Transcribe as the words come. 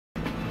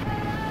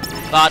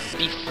But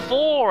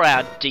before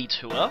our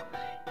detour,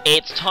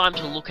 it's time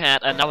to look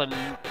at another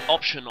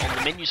option on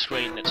the menu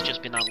screen that's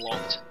just been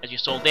unlocked. As you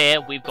saw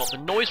there, we've got the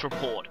noise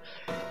report.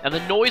 And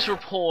the noise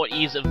report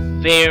is a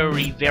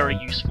very, very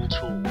useful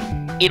tool.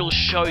 It'll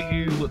show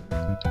you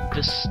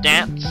the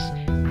stats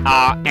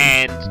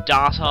and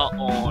data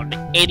on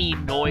any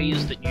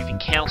noise that you've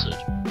encountered.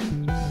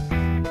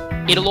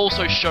 It'll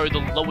also show the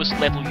lowest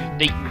level you've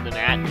beaten them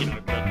at, you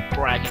know, for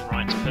bragging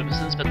rights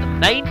purposes. But the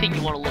main thing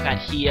you want to look at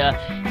here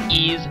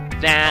is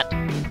that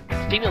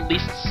thing that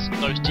lists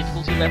those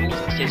difficulty levels.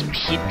 It says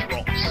pin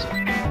drops.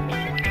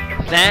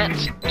 That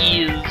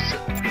is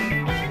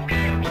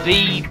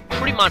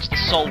pretty much the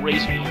sole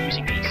reason you're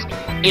using these.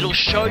 It'll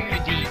show you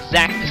the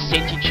exact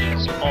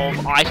percentages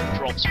of item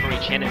drops for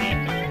each enemy.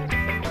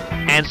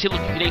 And see,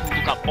 look, you can even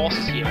look up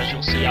bosses here. As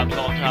you'll see, I've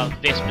got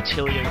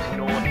Vespertilio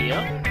Canor here,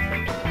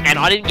 and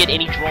I didn't get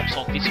any drops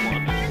off this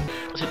one.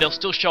 So they'll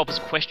still show up as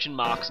question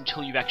marks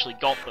until you've actually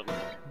got them.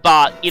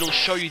 But it'll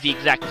show you the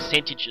exact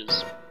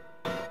percentages.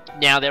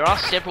 Now, there are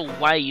several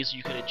ways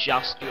you can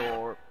adjust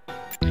your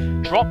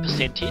drop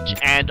percentage,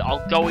 and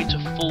I'll go into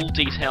full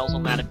details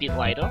on that a bit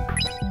later.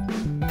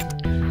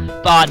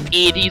 But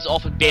it is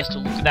often best to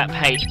look at that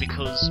page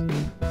because,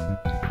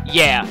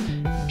 yeah,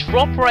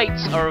 drop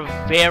rates are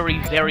a very,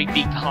 very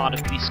big part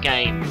of this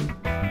game.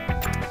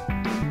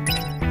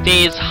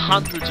 There's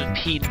hundreds of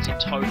pins in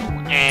total,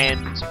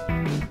 and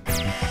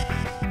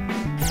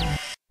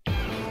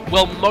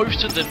well,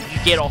 most of them you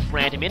get off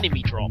random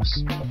enemy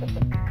drops.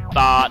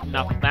 But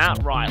enough of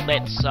that. Right,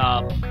 let's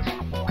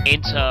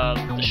enter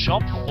the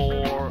shop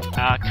for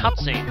a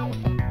cutscene.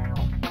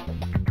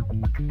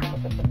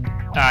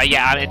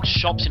 Yeah, and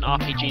shops in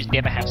RPGs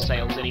never have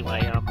sales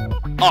anyway.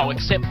 Oh,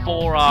 except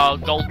for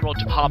Goldenrod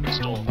Department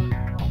Store.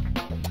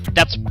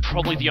 That's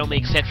probably the only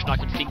exception I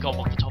can think of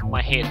off the top of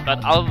my head.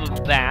 But other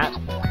than that,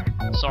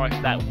 sorry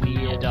for that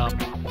weird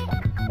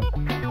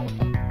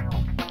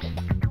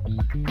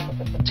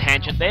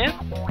tangent there.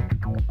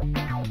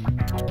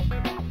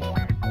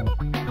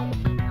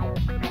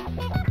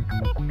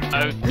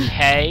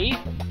 Okay.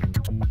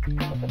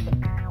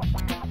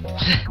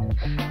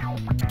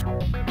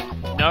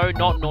 No,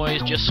 not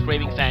noise, just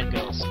screaming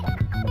fangirls.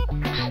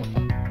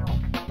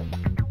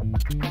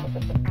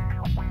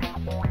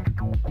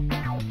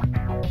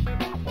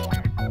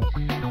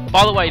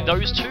 By the way,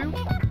 those two,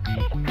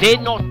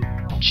 they're not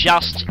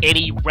just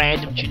any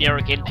random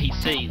generic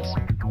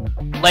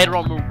NPCs. Later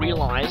on we'll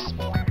realise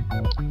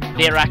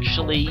they're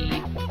actually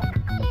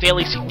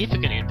fairly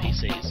significant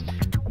NPCs.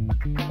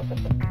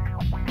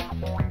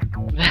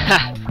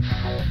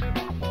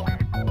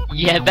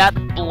 Yeah, that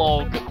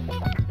blog.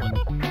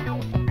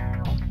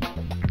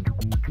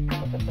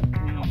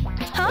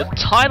 The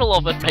title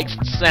of it makes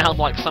it sound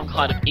like some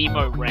kind of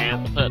emo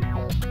rant, but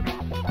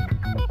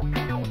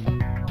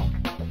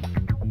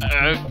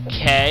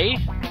okay.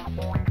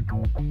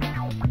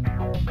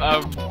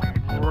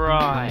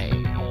 Right.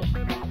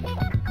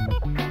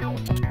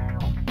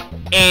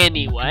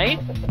 Anyway,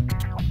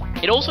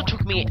 it also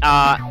took me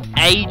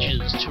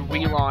ages to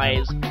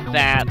realise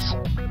that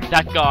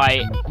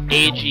guy,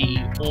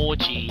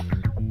 Orgy,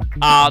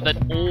 that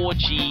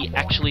orgy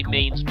actually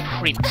means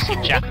prince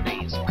in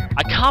Japanese.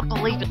 I can't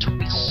believe it took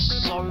me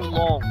so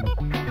long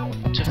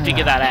to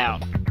figure that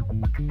out.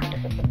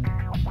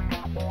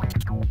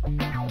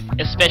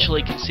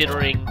 Especially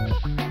considering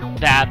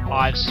that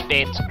I've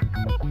spent...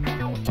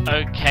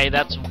 Okay,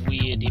 that's a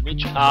weird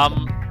image.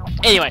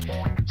 Anyway,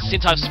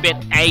 since I've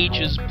spent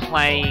ages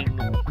playing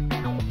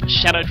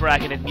Shadow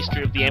Dragon and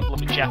Mystery of the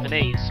Emblem in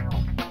Japanese,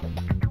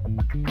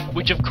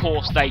 which of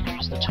course they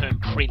use the term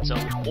prince an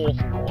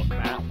awful lot in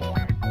that.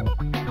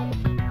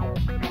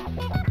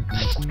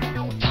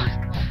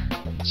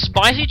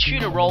 Spicy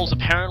tuna rolls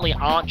apparently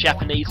aren't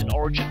Japanese in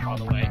origin, by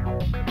the way,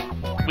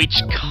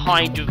 which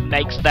kind of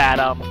makes that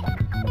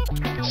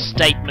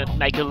statement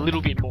make a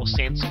little bit more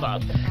sense,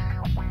 but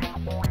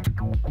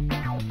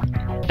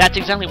that's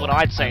exactly what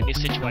I'd say in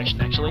this situation,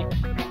 actually.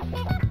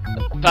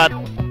 But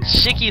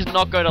Shiki's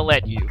not going to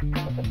let you.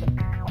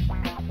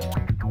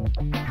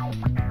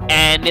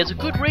 And there's a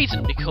good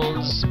reason,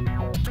 because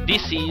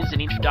this is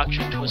an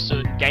introduction to a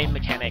certain game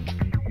mechanic.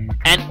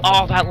 And,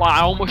 oh, that line,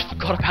 I almost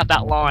forgot about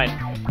that line.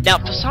 Now,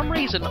 for some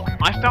reason,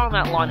 I found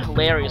that line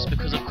hilarious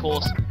because, of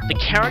course, the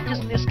characters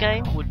in this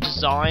game were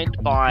designed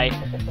by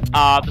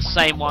the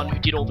same one who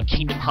did all the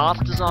Kingdom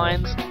Hearts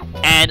designs,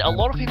 and a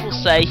lot of people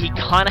say he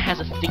kind of has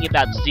a thing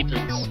about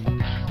zippers.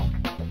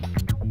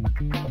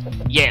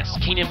 Yes,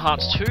 Kingdom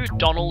Hearts 2,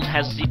 Donald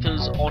has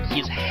zippers on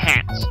his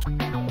hat,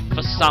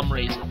 for some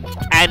reason.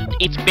 And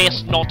it's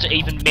best not to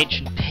even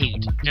mention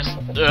Pete. Just,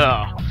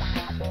 ugh.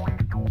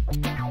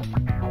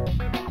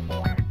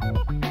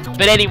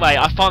 But anyway,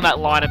 I find that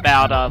line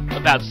about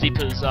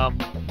zippers,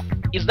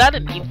 is that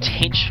an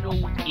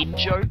intentional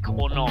in-joke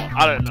or not?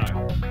 I don't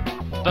know.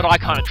 But I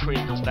kind of treat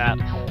it as that.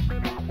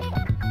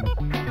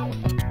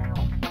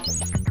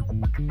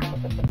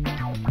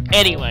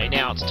 Anyway,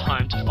 now it's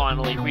time to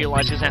finally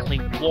realise exactly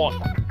what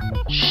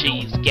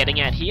she's getting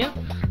at here.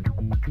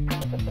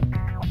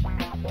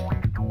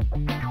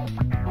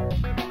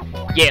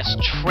 yes,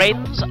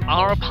 trends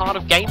are a part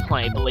of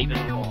gameplay, believe it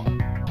or not.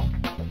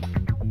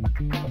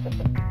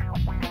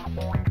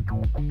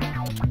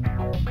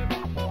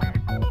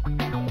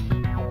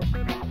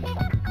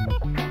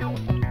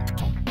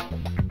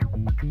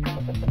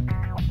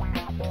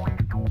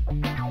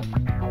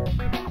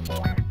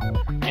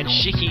 And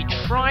Shiki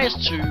tries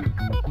to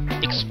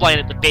explain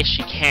it the best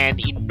she can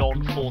in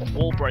non-fourth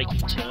wall breaking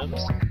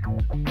terms.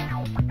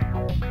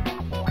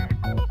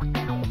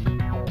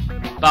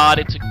 But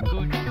it's a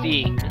good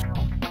thing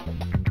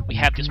we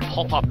have this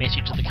pop-up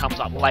message that comes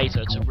up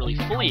later to really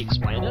fully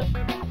explain it.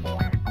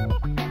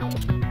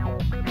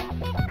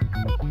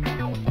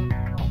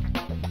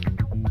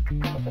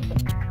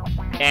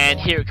 And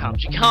here it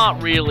comes. You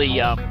can't really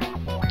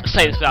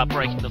say this without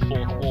breaking the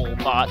fourth wall,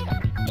 but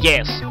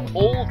yes,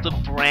 all of the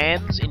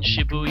brands in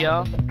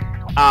Shibuya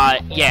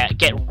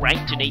get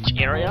ranked in each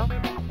area.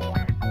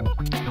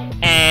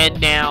 And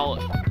now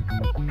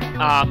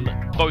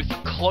both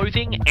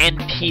clothing and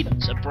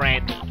pins are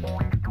branded.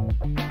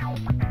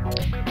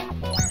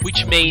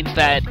 Which means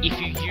that if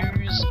you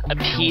use a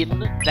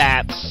pin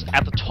that's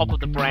at the top of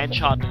the brand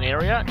chart in an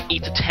area,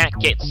 its attack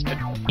gets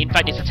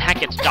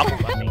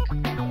doubled, I think.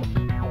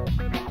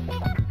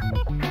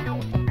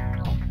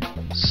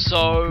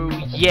 So,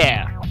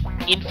 yeah,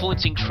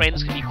 influencing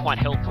trends can be quite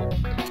helpful.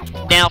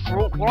 Now,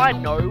 for what I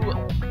know,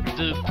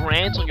 the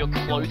brands on your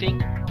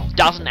clothing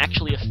doesn't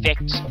actually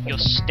affect your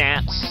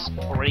stats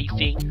or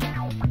anything,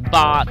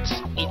 but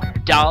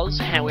it does,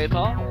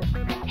 however,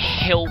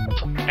 help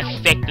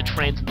affect the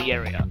trends in the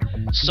area.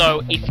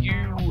 So, if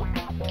you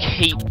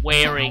keep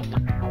wearing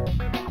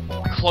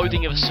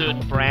clothing of a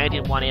certain brand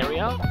in one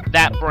area,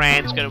 that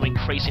brand's going to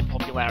increase in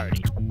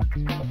popularity.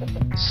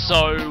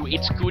 So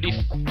it's good if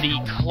the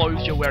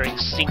clothes you're wearing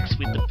syncs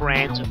with the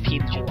brands of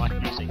pins you like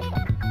using.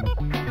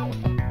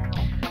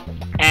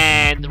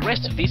 And the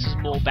rest of this is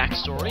more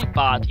backstory,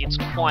 but it's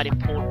quite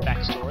important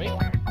backstory.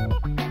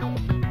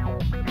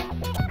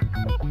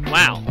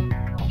 Wow,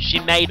 she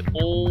made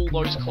all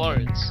those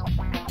clothes.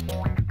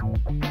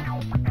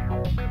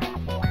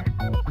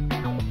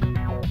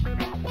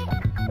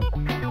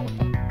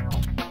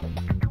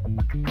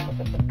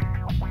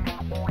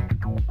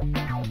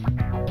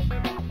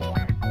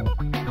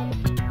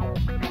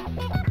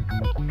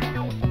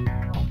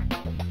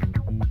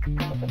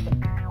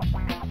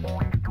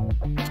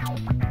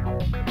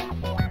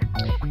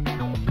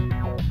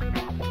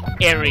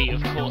 Eri,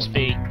 of course,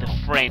 being the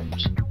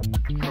friend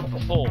from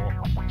before,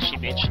 she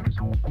mentioned.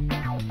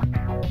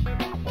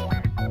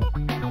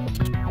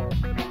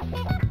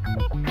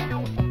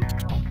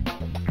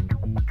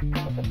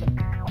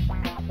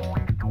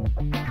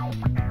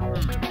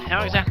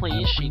 How exactly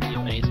is she the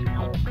amazing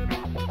one?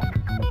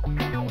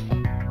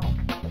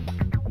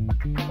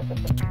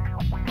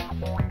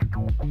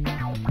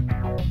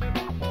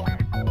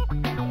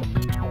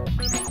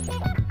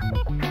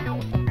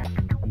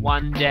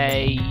 One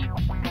day...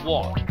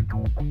 what?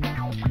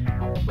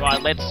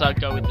 Right, let's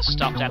go with the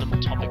stuffed animal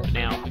topic for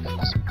now,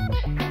 because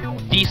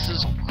this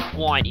is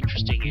quite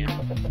interesting here.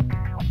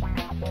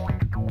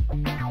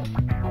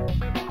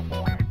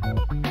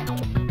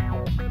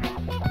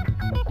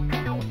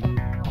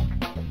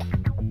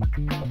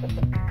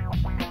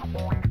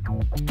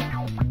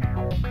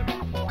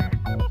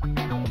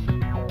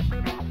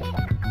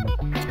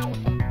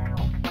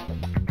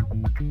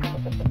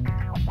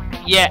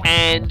 Yeah,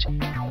 and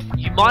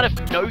you might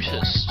have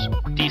noticed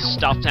this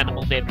stuffed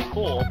animal there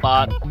before,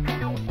 but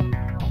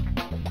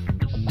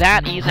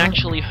that is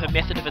actually her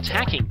method of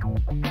attacking.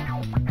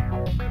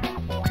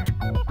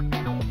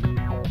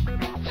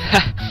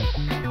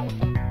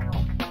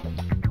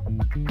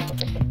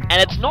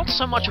 And it's not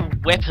so much a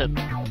weapon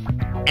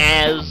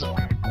as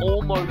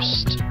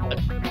almost a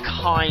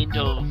kind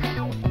of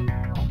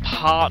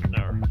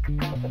partner.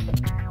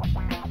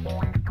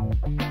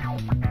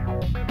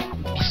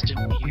 Mr.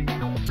 Mew.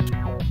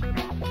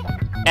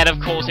 And of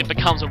course it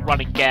becomes a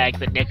running gag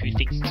that Neku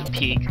thinks it's a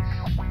pig.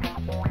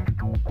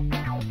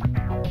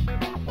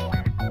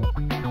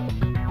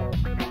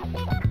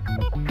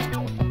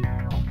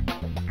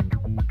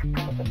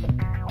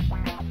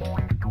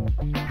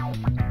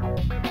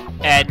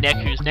 And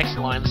Neku's next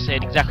line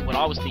said exactly what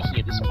I was thinking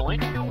at this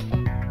point.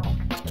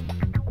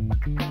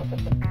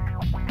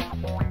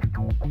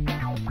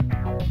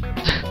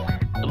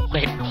 The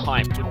lead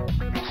pipe would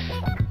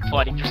be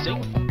quite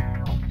interesting.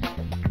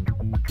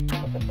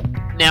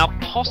 Now,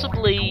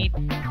 possibly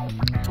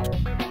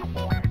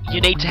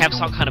you need to have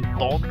some kind of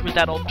bond with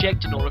that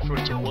object in order for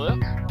it to work.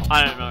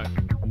 I don't know.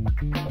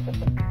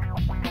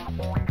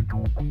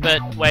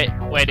 But wait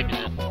a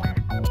minute.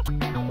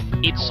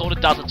 It sort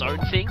of does its own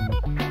thing.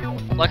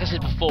 Like I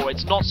said before,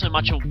 it's not so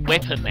much a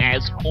weapon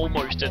as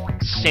almost a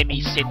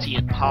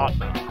semi-sentient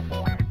partner.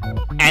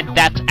 And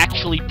that's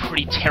actually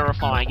pretty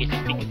terrifying if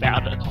you think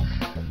about it.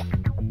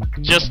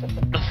 Just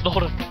the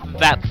thought of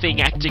that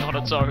thing acting on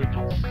its own.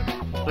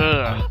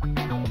 Ugh.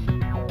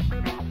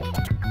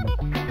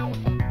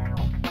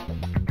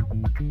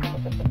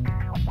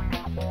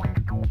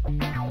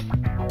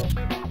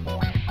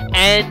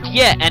 And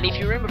yeah, and if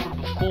you remember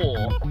from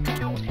before,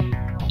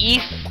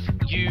 if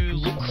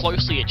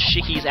closely at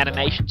Shiki's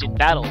animations in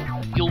battle,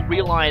 you'll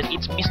realise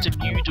it's Mr.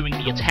 Mew doing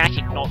the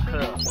attacking, not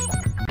her.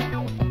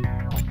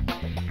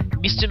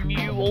 Mr.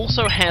 Mew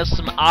also has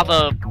some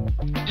other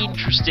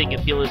interesting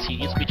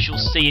abilities, which you'll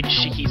see in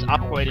Shiki's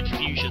upgraded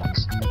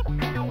fusions.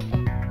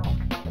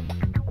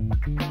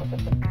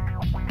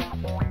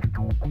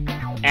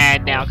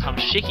 And now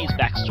comes Shiki's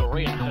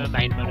backstory and her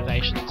main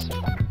motivations.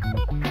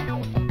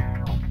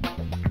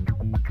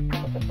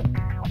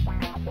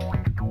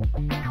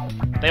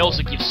 They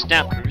also give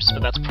snap boosts,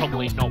 but that's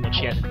probably not what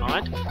she had in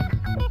mind.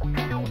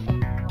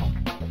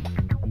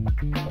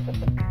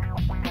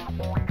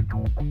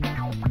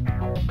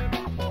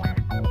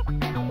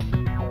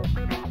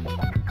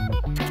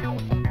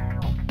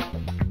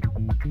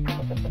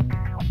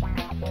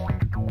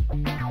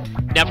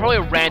 Now, probably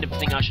a random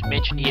thing I should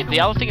mention here. The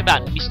other thing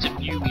about Mr.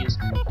 Mew is,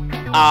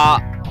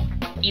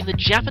 in the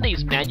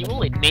Japanese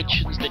manual, it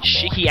mentions that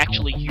Shiki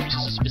actually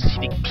uses a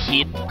specific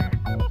pin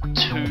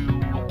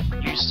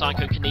to use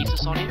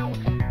psychokinesis on him.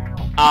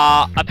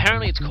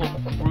 Apparently it's called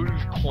groove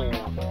porn,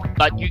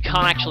 but you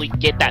can't actually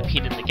get that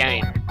pin in the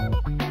game.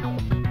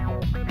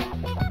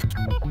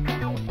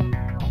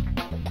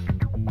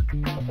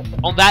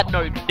 On that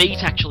note,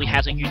 Beat actually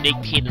has a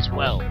unique pin as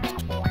well.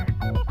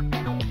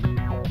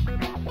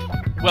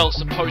 Well,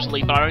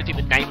 supposedly, but I don't think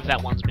the name of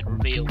that one's been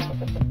revealed.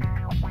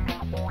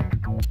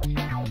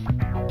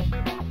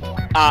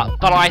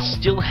 But I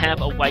still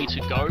have a way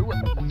to go.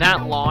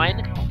 That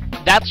line,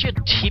 that's your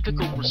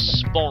typical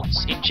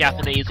response in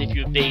Japanese if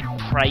you're being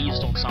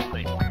praised on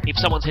something. If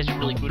someone says you're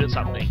really good at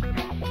something.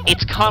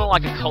 It's kind of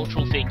like a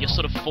cultural thing, you're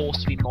sort of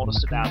forced to be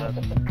modest about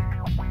it.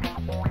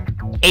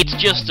 It's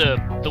just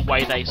the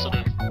way they sort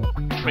of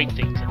treat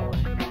things in a way.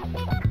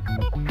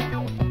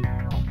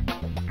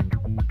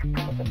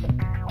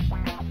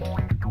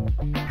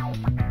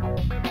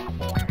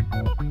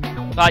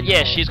 But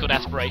yeah, she's got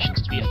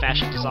aspirations to be a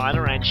fashion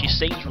designer, and she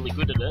seems really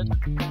good at it.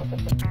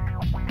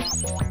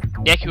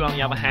 Neku, on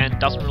the other hand,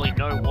 doesn't really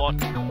know what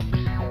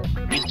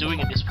he's doing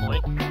at this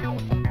point.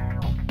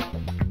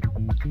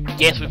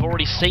 Yes, we've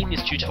already seen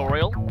this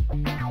tutorial.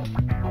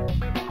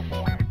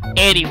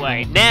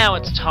 Anyway, now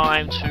it's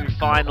time to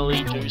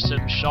finally do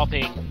some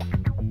shopping.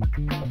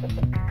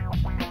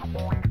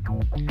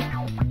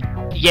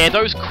 Yeah,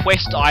 those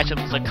quest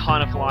items are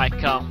kind of like,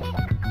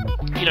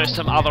 you know,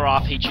 some other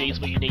RPGs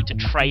where you need to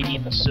trade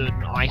in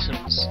certain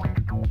items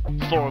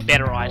for a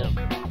better item,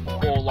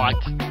 or like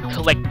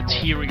collect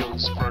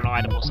materials for an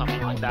item or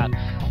something like that.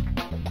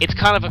 It's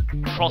kind of a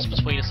cross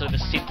between a sort of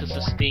a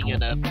synthesis thing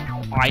and a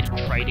item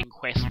trading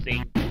quest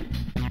thing.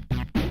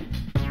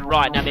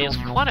 Right, now there's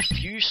quite a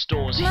few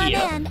stores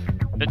here,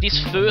 but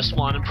this first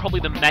one, and probably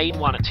the main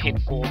one at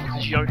 10-4,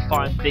 because you don't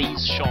find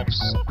these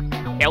shops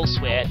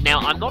elsewhere. Now,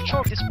 I'm not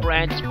sure if this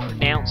brand is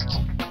pronounced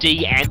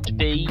D and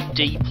B,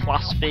 D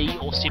plus B,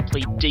 or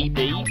simply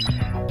DB.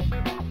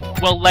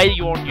 Well,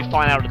 later on you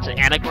find out it's an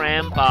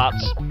anagram, but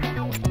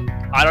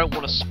I don't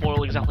want to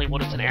spoil exactly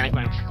what it's an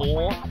anagram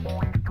for.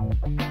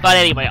 But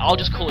anyway, I'll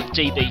just call it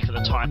DB for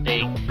the time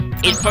being.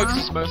 It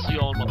focuses mostly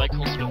on what they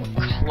call sort of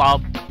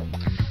club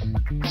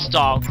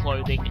style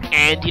clothing,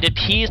 and it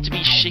appears to be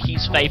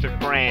Shiki's favourite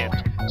brand,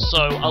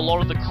 so a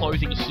lot of the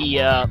clothing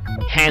here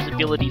has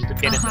abilities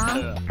that benefit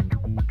her.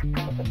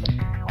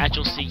 As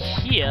you'll see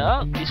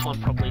here, this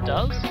one probably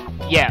does.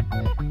 Yeah,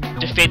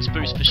 defense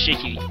boost for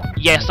Shiki.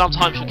 Yeah,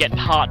 sometimes you'll get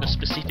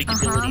partner-specific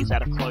abilities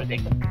out of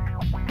clothing.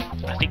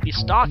 I think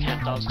this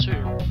Starcamp does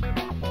too.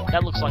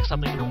 That looks like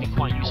something that would be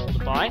quite useful to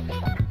buy.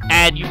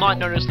 And you might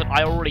notice that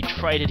I already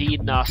traded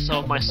in some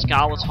of my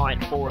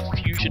Scarletite for a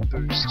Fusion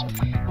Boost.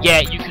 Yeah,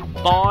 you can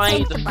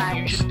buy the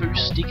Fusion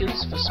Boost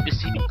stickers for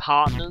specific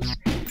partners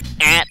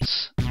at...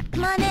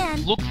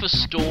 Look for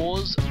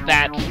stores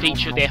that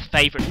feature their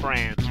favourite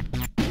brand.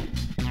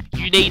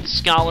 You need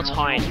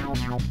Scarletite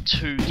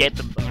to get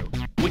them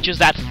though, which is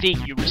that thing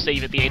you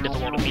receive at the end of a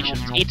lot of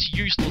missions. It's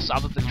useless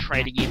other than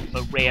trading in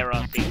for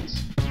rarer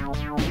things.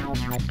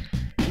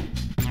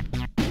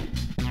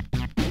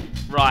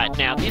 Right,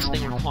 now this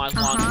thing requires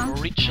one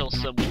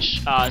Richelsa, which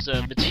is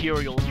a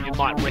material you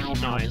might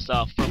recognise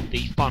from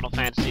the Final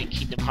Fantasy and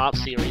Kingdom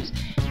Hearts series.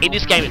 In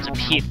this game it's a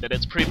pin, but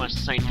it's pretty much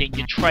the same thing.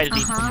 You trade it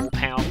in for more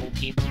powerful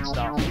pins and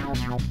stuff.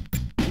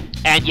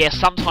 And yeah,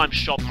 sometimes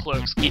shop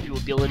clerks give you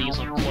abilities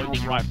on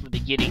clothing right from the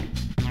beginning.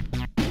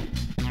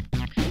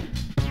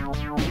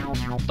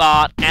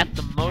 But at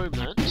the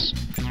moment,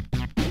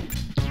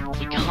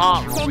 we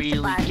can't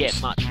really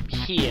get much from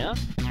here.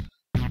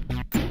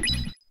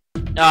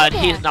 And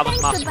here's another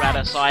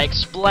Musratus. I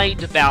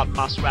explained about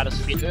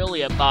Musratus a bit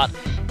earlier, but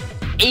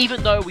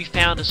even though we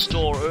found a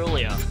store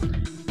earlier,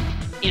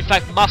 in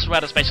fact,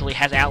 Musratus basically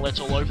has outlets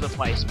all over the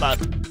place, but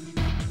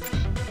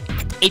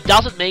it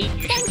doesn't mean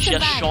you should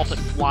just shop at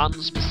one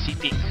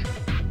specific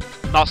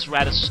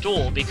Musratus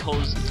store,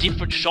 because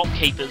different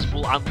shopkeepers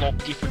will unlock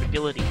different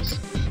abilities.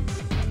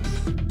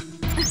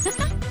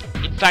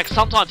 In fact,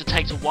 sometimes it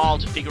takes a while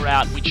to figure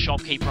out which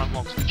shopkeeper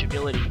unlocks which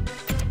ability.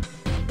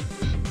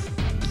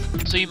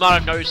 So you might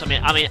have noticed, I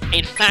mean,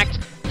 in fact,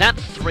 that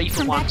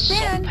 3-for-1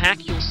 sock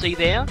pack you'll see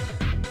there,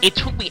 it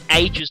took me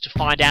ages to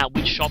find out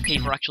which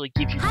shopkeeper actually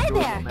gives you the food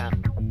on that.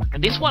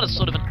 And this one is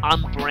sort of an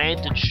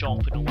unbranded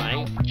shop in a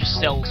way, it just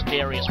sells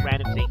various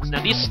random things.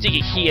 Now this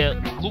sticker here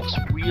looks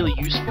really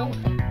useful,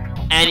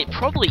 and it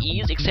probably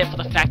is, except for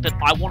the fact that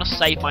I want to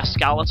save my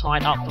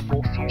Scarletite up for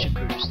more fusion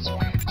boosts.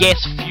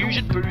 Yes,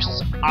 fusion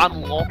boosts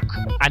unlock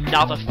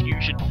another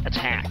fusion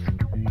attack,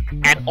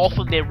 and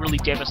often they're really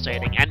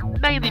devastating,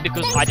 and mainly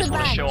because I just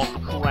want to show off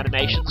the cool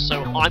animations,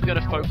 so I'm going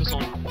to focus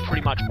on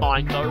pretty much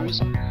buying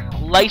those.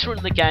 Later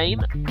in the game,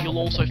 you'll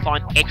also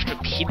find extra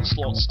pin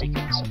slot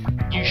stickers.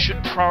 You should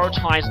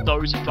prioritize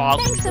those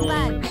above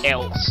all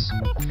else.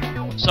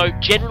 So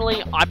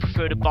generally, I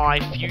prefer to buy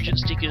fusion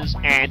stickers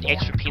and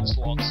extra pin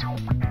slots.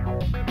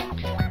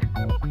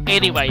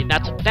 Anyway,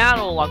 that's about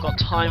all I've got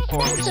time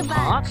for in this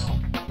part.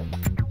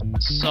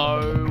 So,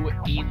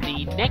 in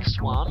the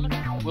next one,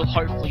 we'll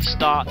hopefully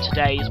start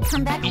today's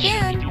mission,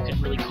 if you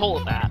can really call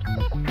it that.